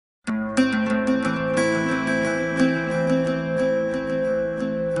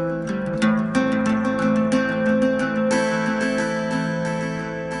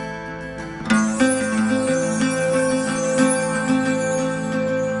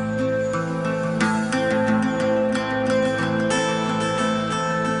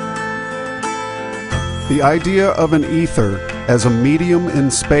The idea of an ether as a medium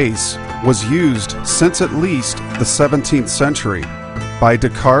in space was used since at least the 17th century by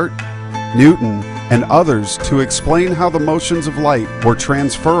Descartes, Newton, and others to explain how the motions of light were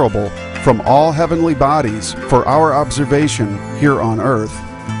transferable from all heavenly bodies for our observation here on Earth.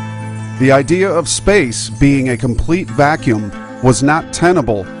 The idea of space being a complete vacuum was not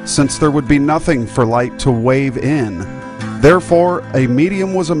tenable, since there would be nothing for light to wave in. Therefore, a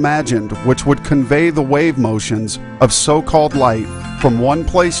medium was imagined which would convey the wave motions of so-called light from one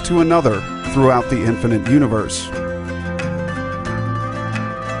place to another throughout the infinite universe.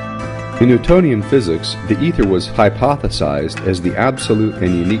 In Newtonian physics, the ether was hypothesized as the absolute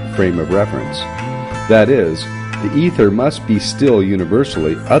and unique frame of reference. That is, the ether must be still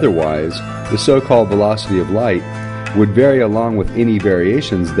universally, otherwise the so-called velocity of light would vary along with any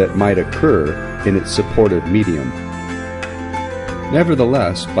variations that might occur in its supportive medium.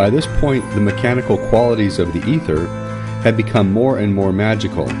 Nevertheless, by this point the mechanical qualities of the ether had become more and more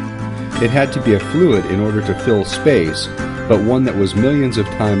magical. It had to be a fluid in order to fill space, but one that was millions of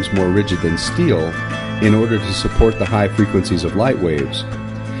times more rigid than steel in order to support the high frequencies of light waves.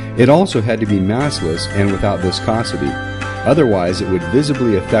 It also had to be massless and without viscosity, otherwise it would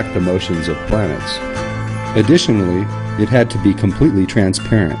visibly affect the motions of planets. Additionally, it had to be completely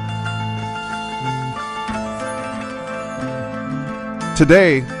transparent.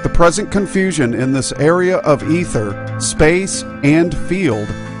 Today, the present confusion in this area of ether, space, and field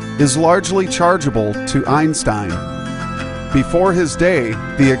is largely chargeable to Einstein. Before his day,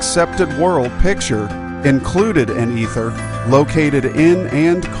 the accepted world picture included an ether located in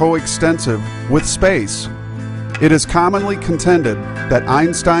and coextensive with space. It is commonly contended that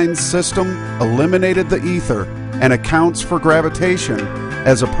Einstein's system eliminated the ether and accounts for gravitation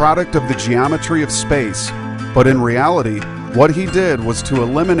as a product of the geometry of space, but in reality, what he did was to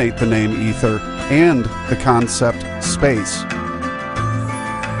eliminate the name ether and the concept space.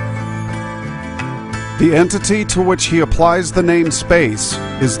 The entity to which he applies the name space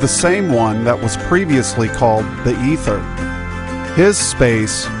is the same one that was previously called the ether. His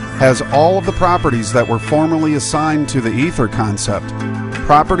space has all of the properties that were formerly assigned to the ether concept,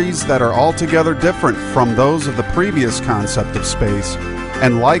 properties that are altogether different from those of the previous concept of space,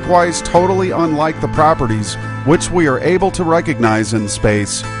 and likewise totally unlike the properties which we are able to recognize in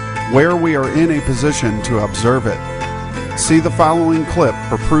space where we are in a position to observe it. See the following clip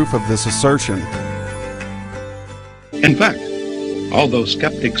for proof of this assertion. In fact, although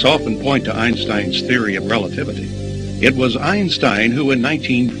skeptics often point to Einstein's theory of relativity, it was Einstein who in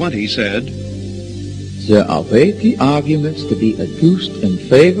 1920 said, "There are weighty arguments to be adduced in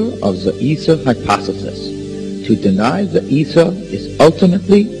favor of the ether hypothesis. To deny the ether is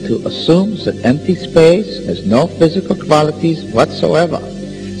ultimately to assume that empty space has no physical qualities whatsoever.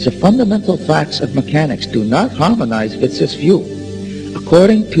 The fundamental facts of mechanics do not harmonize with this view.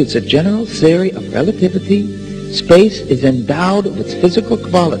 According to the general theory of relativity, space is endowed with physical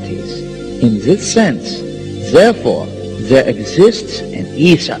qualities. In this sense, therefore, there exists an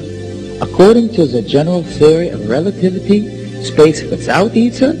ether. According to the general theory of relativity, space without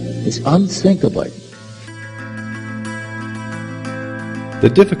ether is unthinkable." The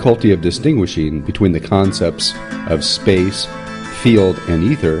difficulty of distinguishing between the concepts of space, field, and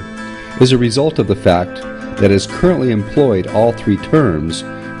ether is a result of the fact that as currently employed all three terms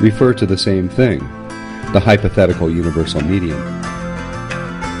refer to the same thing, the hypothetical universal medium.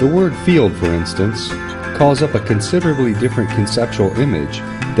 The word field, for instance, calls up a considerably different conceptual image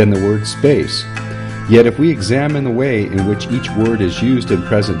than the word space. Yet if we examine the way in which each word is used in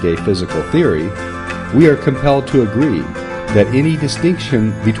present-day physical theory, we are compelled to agree that any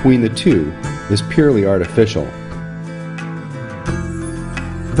distinction between the two is purely artificial.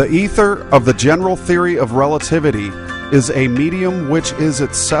 The ether of the general theory of relativity is a medium which is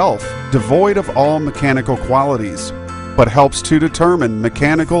itself devoid of all mechanical qualities, but helps to determine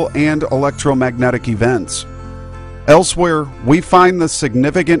mechanical and electromagnetic events. Elsewhere, we find the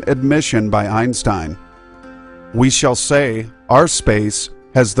significant admission by Einstein. We shall say, our space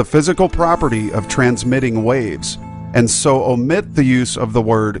has the physical property of transmitting waves, and so omit the use of the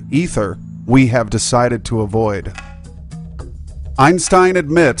word ether we have decided to avoid. Einstein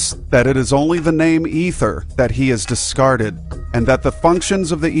admits that it is only the name ether that he has discarded, and that the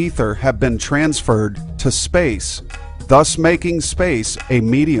functions of the ether have been transferred to space, thus making space a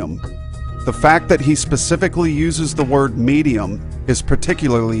medium. The fact that he specifically uses the word medium is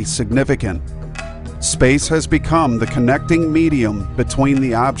particularly significant. Space has become the connecting medium between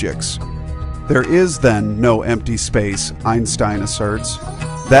the objects. There is then no empty space, Einstein asserts.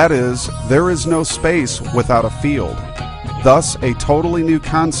 That is, there is no space without a field. Thus, a totally new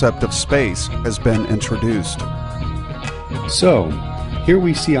concept of space has been introduced. So, here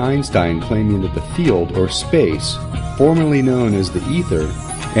we see Einstein claiming that the field or space, formerly known as the ether,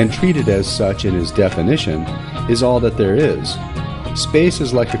 and treated as such in his definition, is all that there is. Space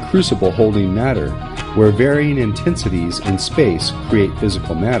is like a crucible holding matter, where varying intensities in space create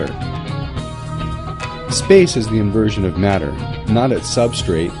physical matter. Space is the inversion of matter, not its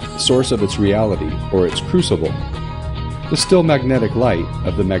substrate, source of its reality, or its crucible. The still magnetic light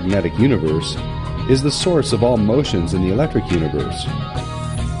of the magnetic universe is the source of all motions in the electric universe.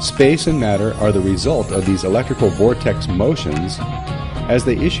 Space and matter are the result of these electrical vortex motions as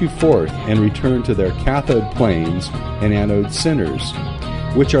they issue forth and return to their cathode planes and anode centers,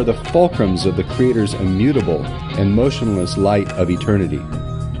 which are the fulcrums of the Creator's immutable and motionless light of eternity.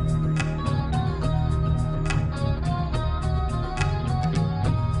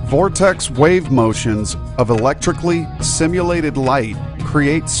 Vortex wave motions of electrically simulated light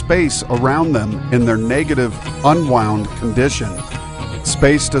create space around them in their negative, unwound condition.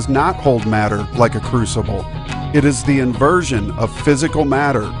 Space does not hold matter like a crucible. It is the inversion of physical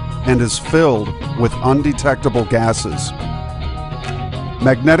matter and is filled with undetectable gases.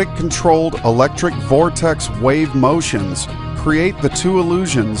 Magnetic-controlled electric vortex wave motions create the two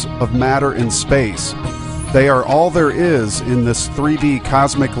illusions of matter and space. They are all there is in this 3D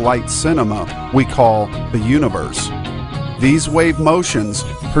cosmic light cinema we call the universe. These wave motions,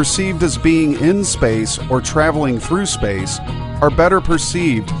 perceived as being in space or traveling through space, are better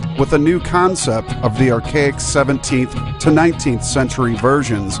perceived with a new concept of the archaic 17th to 19th century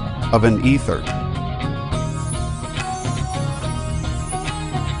versions of an ether.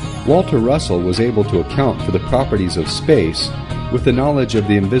 Walter Russell was able to account for the properties of space with the knowledge of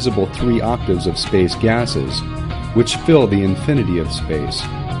the invisible 3 octaves of space gases, which fill the infinity of space.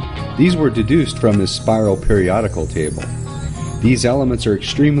 These were deduced from his spiral periodical table. These elements are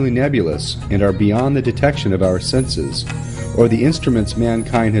extremely nebulous and are beyond the detection of our senses, or the instruments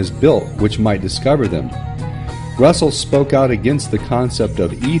mankind has built which might discover them. Russell spoke out against the concept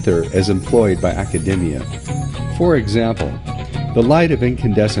of ether as employed by academia. For example, the light of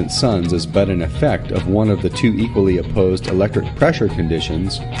incandescent suns is but an effect of one of the 2 equally opposed electric pressure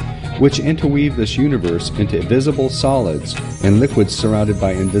conditions which interweave this universe into visible solids and liquids surrounded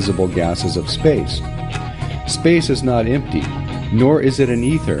by invisible gases of space. Space is not empty, nor is it an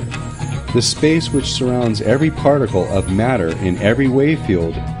ether. The space which surrounds every particle of matter in every wave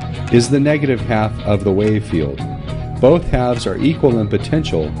field is the negative half of the wave field. Both halves are equal in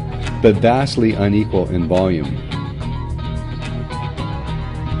potential, but vastly unequal in volume.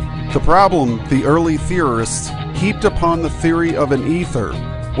 The problem the early theorists heaped upon the theory of an ether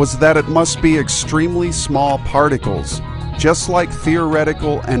was that it must be extremely small particles, just like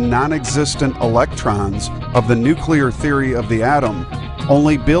theoretical and non-existent electrons of the nuclear theory of the atom,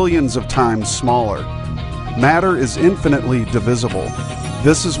 only billions of times smaller. Matter is infinitely divisible.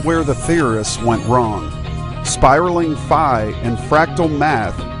 This is where the theorists went wrong. Spiraling phi and fractal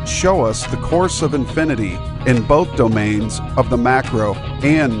math show us the course of infinity in both domains of the macro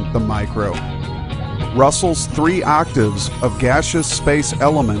and the micro. Russell's 3 octaves of gaseous space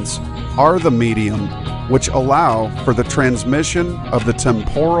elements are the medium which allow for the transmission of the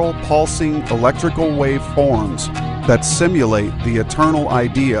temporal pulsing electrical wave forms that simulate the eternal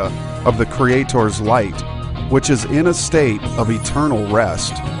idea of the Creator's light, which is in a state of eternal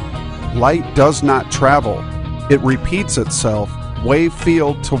rest. Light does not travel. It repeats itself wave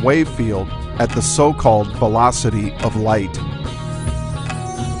field to wave field at the so-called velocity of light.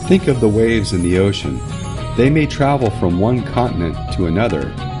 Think of the waves in the ocean. They may travel from one continent to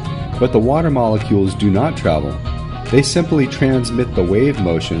another, but the water molecules do not travel. They simply transmit the wave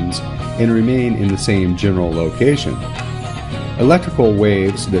motions and remain in the same general location. Electrical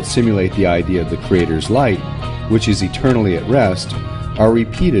waves that simulate the idea of the Creator's light, which is eternally at rest, are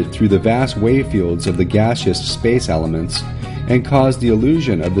repeated through the vast wave fields of the gaseous space elements and cause the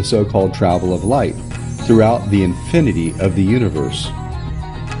illusion of the so-called travel of light throughout the infinity of the universe.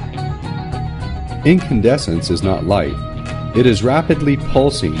 Incandescence is not light. It is rapidly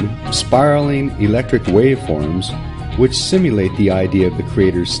pulsing, spiraling electric waveforms which simulate the idea of the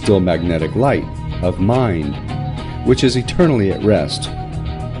Creator's still magnetic light, of mind, which is eternally at rest.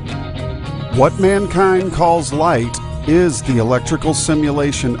 What mankind calls light is the electrical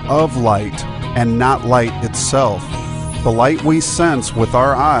simulation of light and not light itself. The light we sense with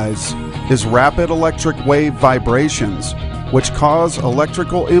our eyes is rapid electric wave vibrations, which cause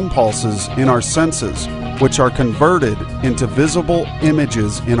electrical impulses in our senses, which are converted into visible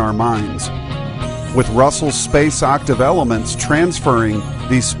images in our minds. with Russell's space octave elements transferring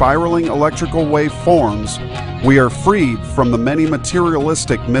these spiraling electrical wave forms, we are freed from the many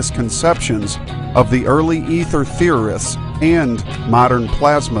materialistic misconceptions of the early ether theorists and modern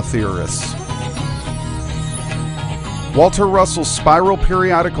plasma theorists. Walter Russell's spiral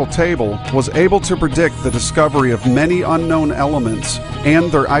periodical table was able to predict the discovery of many unknown elements and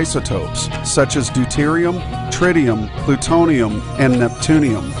their isotopes, such as deuterium, tritium, plutonium, and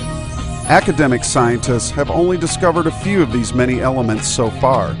neptunium. Academic scientists have only discovered a few of these many elements so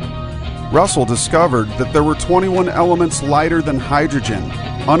far. Russell discovered that there were 21 elements lighter than hydrogen,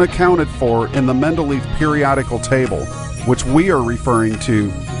 unaccounted for in the Mendeleev periodical table, which we are referring to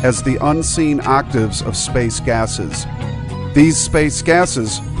as the unseen octaves of space gases. These space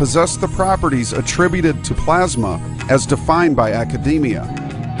gases possess the properties attributed to plasma as defined by academia.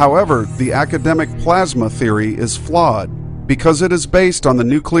 However, the academic plasma theory is flawed because it is based on the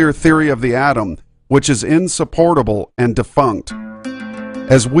nuclear theory of the atom, which is insupportable and defunct.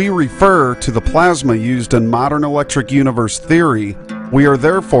 As we refer to the plasma used in modern electric universe theory, we are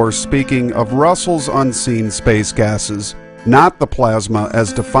therefore speaking of Russell's unseen space gases, not the plasma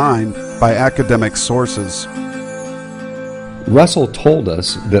as defined by academic sources. Russell told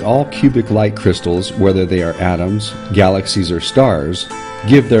us that all cubic light crystals, whether they are atoms, galaxies, or stars,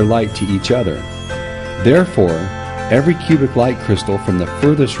 give their light to each other. Therefore, every cubic light crystal from the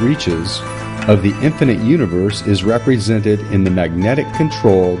furthest reaches of the infinite universe is represented in the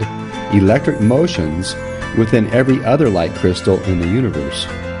magnetic-controlled electric motions within every other light crystal in the universe.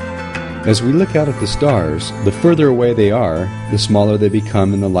 As we look out at the stars, the further away they are, the smaller they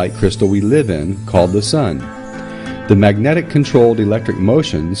become in the light crystal we live in, called the sun. The magnetic-controlled electric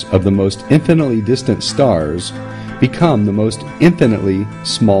motions of the most infinitely distant stars become the most infinitely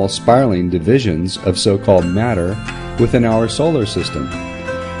small spiraling divisions of so-called matter within our solar system.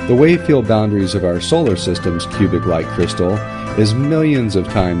 The wave field boundaries of our solar system's cubic light crystal is millions of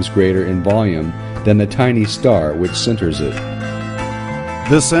times greater in volume than the tiny star which centers it.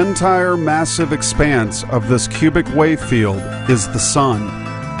 This entire massive expanse of this cubic wave field is the sun.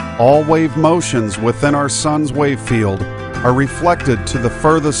 All wave motions within our sun's wave field are reflected to the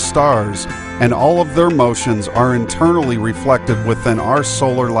furthest stars, and all of their motions are internally reflected within our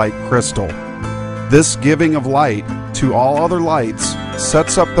solar light crystal. This giving of light to all other lights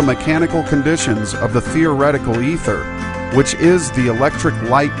sets up the mechanical conditions of the theoretical ether, which is the electric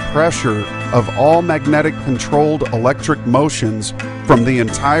light pressure of all magnetic-controlled electric motions from the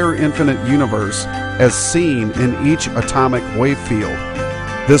entire infinite universe as seen in each atomic wave field.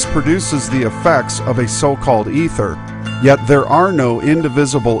 This produces the effects of a so-called ether, yet there are no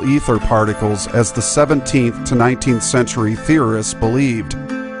indivisible ether particles as the 17th to 19th century theorists believed.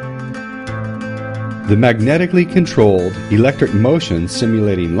 The magnetically controlled electric motions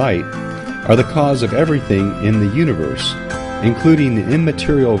simulating light are the cause of everything in the universe, including the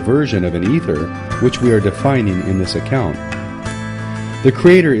immaterial version of an ether which we are defining in this account. The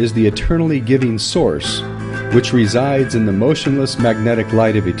Creator is the eternally giving source, which resides in the motionless magnetic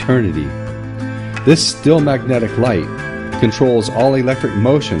light of eternity. This still magnetic light controls all electric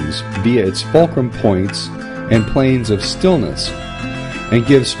motions via its fulcrum points and planes of stillness, and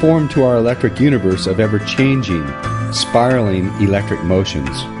gives form to our electric universe of ever-changing, spiraling electric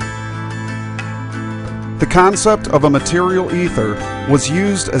motions. The concept of a material ether was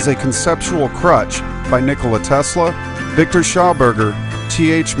used as a conceptual crutch by Nikola Tesla, Victor Schauberger,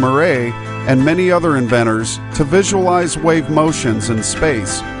 T.H. Murray, and many other inventors to visualize wave motions in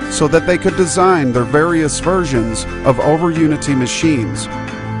space so that they could design their various versions of over-unity machines.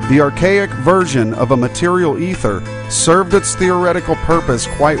 The archaic version of a material ether served its theoretical purpose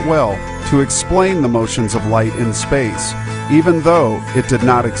quite well to explain the motions of light in space, even though it did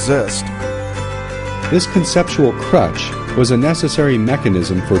not exist. This conceptual crutch was a necessary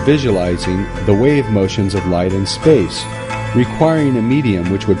mechanism for visualizing the wave motions of light in space, requiring a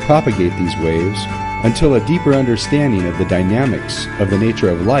medium which would propagate these waves until a deeper understanding of the dynamics of the nature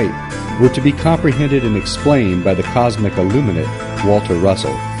of light were to be comprehended and explained by the cosmic illuminate Walter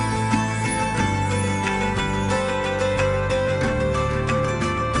Russell.